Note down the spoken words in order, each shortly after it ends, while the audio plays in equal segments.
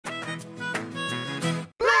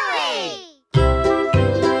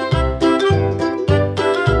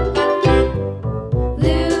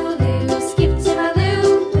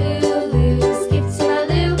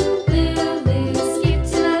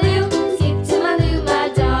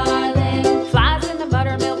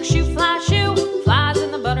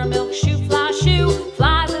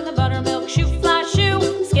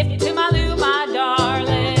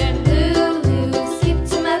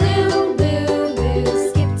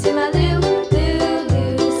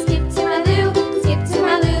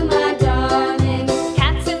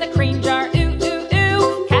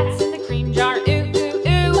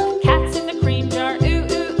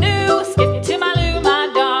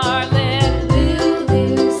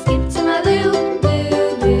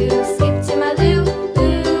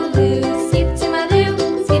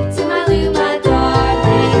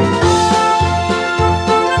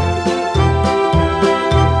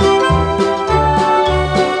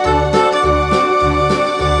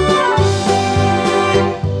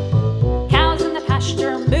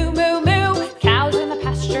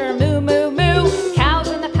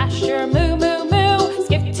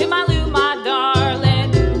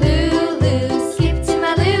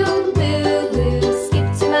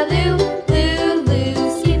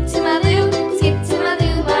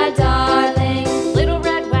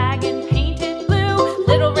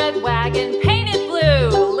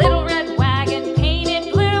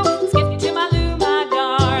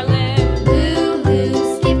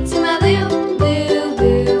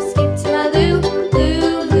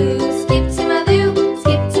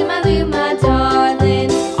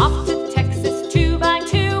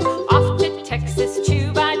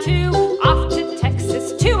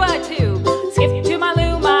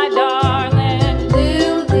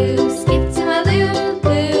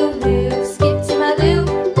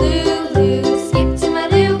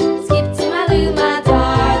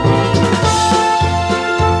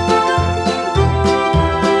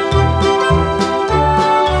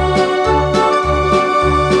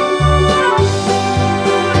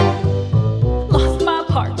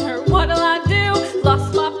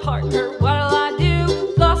partner, what'll I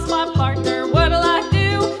do? Lost my partner, what'll I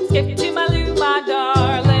do? Skip to my Lou, my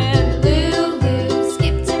darling. Lulu,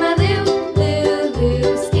 skip to my Lou.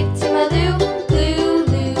 Lulu, skip to my Lou.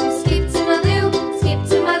 Lulu, skip to my Lou. Skip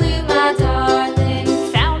to my Lou, my darling.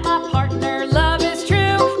 Found my partner, love is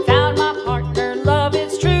true. Found my partner, love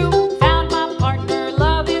is true. Found my partner,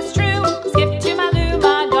 love is true. Skip to my Lou,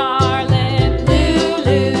 my darling.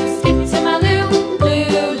 Lulu, skip to my Lou.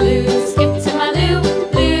 Lulu, skip to my Lou.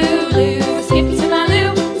 Lulu, skip to my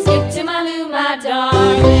Lou. Skip to my Lou, my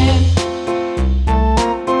darling.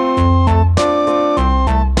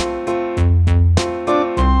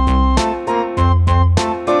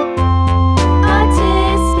 A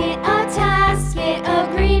tisket, a tasket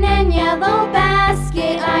of green and yellow bags.